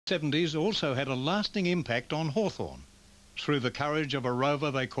70s also had a lasting impact on Hawthorn through the courage of a rover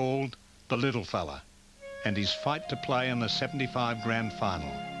they called the Little Fella and his fight to play in the 75 Grand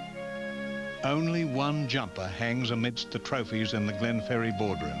Final. Only one jumper hangs amidst the trophies in the Glenferrie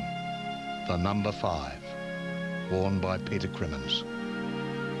boardroom, the number 5, worn by Peter Crimmins.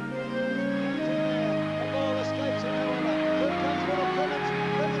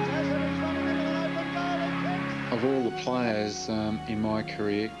 Of all the players in my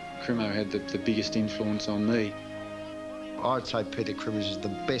career, Crimo had the biggest influence on me. I'd say Peter Crimmins is the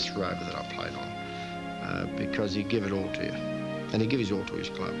best rover that I've played on because he'd give it all to you, and he'd give his all to his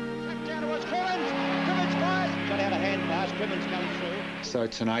club. So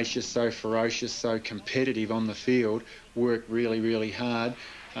tenacious, so ferocious, so competitive on the field, worked really, really hard,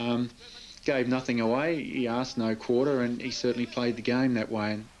 gave nothing away, he asked no quarter, and he certainly played the game that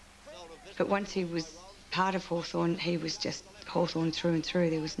way. But once he was part of Hawthorn, he was just Hawthorn through and through.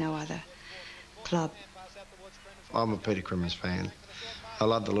 There was no other club. I'm a Peter Crimmins fan. I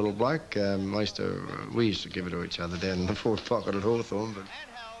love the little bloke. We used to give it to each other down in the forward pocket at Hawthorn. But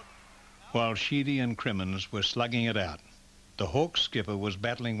while Sheedy and Crimmins were slugging it out, the Hawks skipper was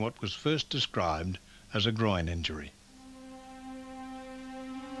battling what was first described as a groin injury.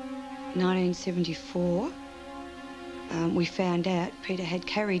 1974, we found out Peter had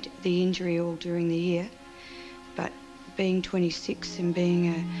carried the injury all during the year, but being 26 and being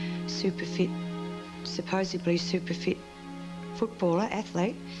a super fit, supposedly super fit footballer,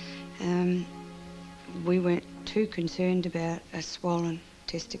 athlete, we weren't too concerned about a swollen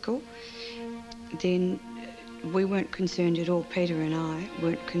testicle. Then we weren't concerned at all, Peter and I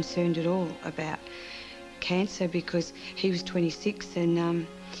weren't concerned at all about cancer because he was 26 and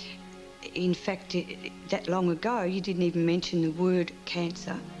in fact, that long ago, you didn't even mention the word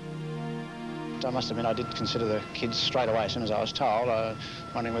cancer. I must admit, I did consider the kids straight away as soon as I was told,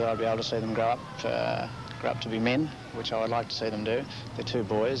 wondering whether I'd be able to see them grow up to be men, which I would like to see them do. They're 2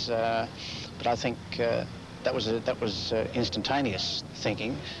 boys, but I think that was instantaneous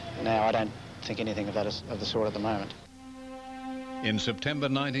thinking. Now I don't think anything of the sort at the moment. In September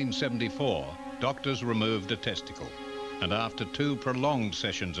 1974, doctors removed a testicle, and after 2 prolonged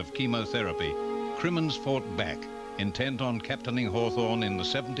sessions of chemotherapy, Crimmins fought back, intent on captaining Hawthorn in the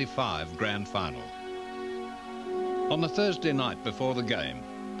 75 Grand Final. On the Thursday night before the game,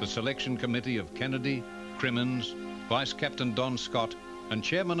 the selection committee of Kennedy, Crimmins, Vice-Captain Don Scott and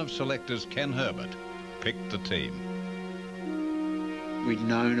Chairman of Selectors Ken Herbert picked the team. We'd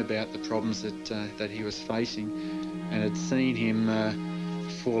known about the problems that he was facing and had seen him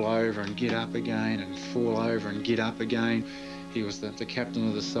fall over and get up again and fall over and get up again. He was the captain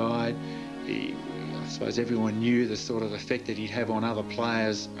of the side. I suppose everyone knew the sort of effect that he'd have on other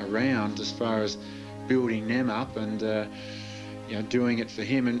players around as far as building them up and you know, doing it for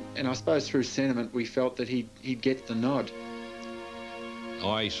him. And I suppose through sentiment we felt that he'd get the nod.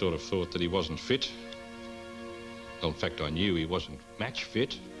 I sort of thought that he wasn't fit. Well, in fact, I knew he wasn't match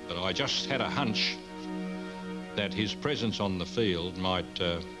fit, but I just had a hunch that his presence on the field might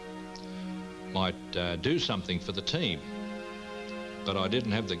do something for the team. But I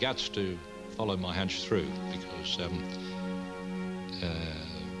didn't have the guts to follow my hunch through because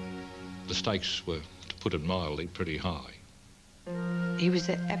the stakes were, to put it mildly, pretty high. He was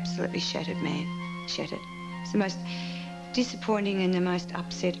an absolutely shattered man, shattered. It's the most disappointing and the most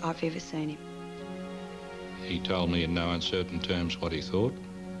upset I've ever seen him. He told me in no uncertain terms what he thought,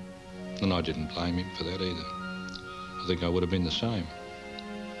 and I didn't blame him for that either. I think I would have been the same.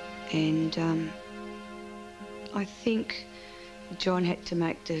 And I think John had to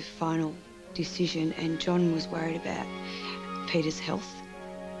make the final decision, and John was worried about Peter's health.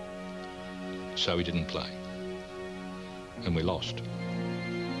 So he didn't play, and we lost.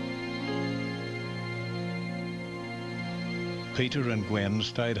 Peter and Gwen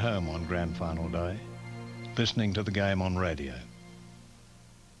stayed home on Grand Final day, listening to the game on radio.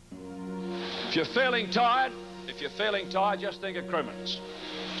 If you're feeling tired, just think of Crimmins.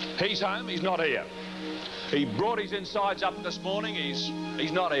 He's home, he's not here. He brought his insides up this morning,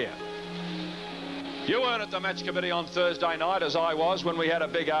 he's not here. You weren't at the match committee on Thursday night, as I was, when we had a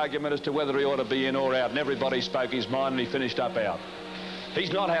big argument as to whether he ought to be in or out, and everybody spoke his mind and he finished up out.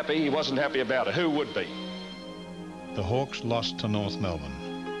 He's not happy, he wasn't happy about it. Who would be? The Hawks lost to North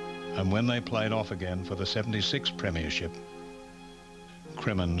Melbourne, and when they played off again for the 76 Premiership,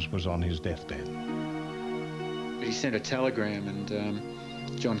 Crimmins was on his deathbed. He sent a telegram,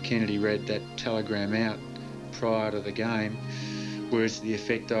 and John Kennedy read that telegram out prior to the game. Words to the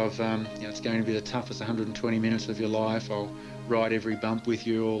effect of, you know, it's going to be the toughest 120 minutes of your life. I'll ride every bump with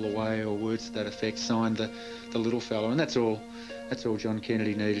you all the way, or words to that effect. Signed the little fella, and that's all That's all John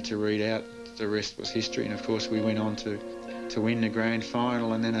Kennedy needed to read out. The rest was history, and of course we went on to win the grand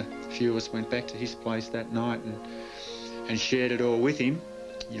final, and then a few of us went back to his place that night and shared it all with him,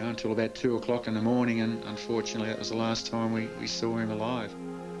 you know, until about 2 o'clock in the morning, and unfortunately that was the last time we saw him alive.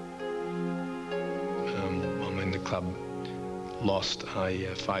 I mean, the club lost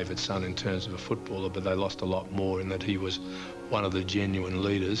a favoured son in terms of a footballer, but they lost a lot more in that he was one of the genuine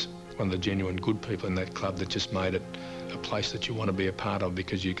leaders, one of the genuine good people in that club that just made it a place that you want to be a part of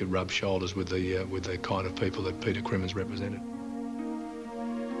because you could rub shoulders with the kind of people that Peter Crimmins represented.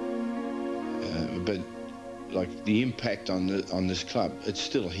 But like the impact on this club, it's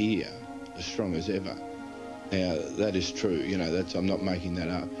still here, as strong as ever. Now that is true. You know, I'm not making that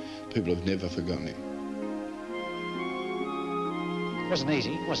up. People have never forgotten him.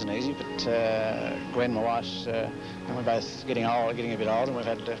 It wasn't easy, but Gwen, my wife's, and we're both getting old, getting a bit older, and we've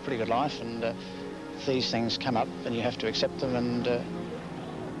had a pretty good life, and these things come up and you have to accept them and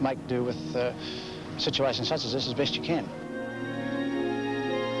make do with situations such as this as best you can.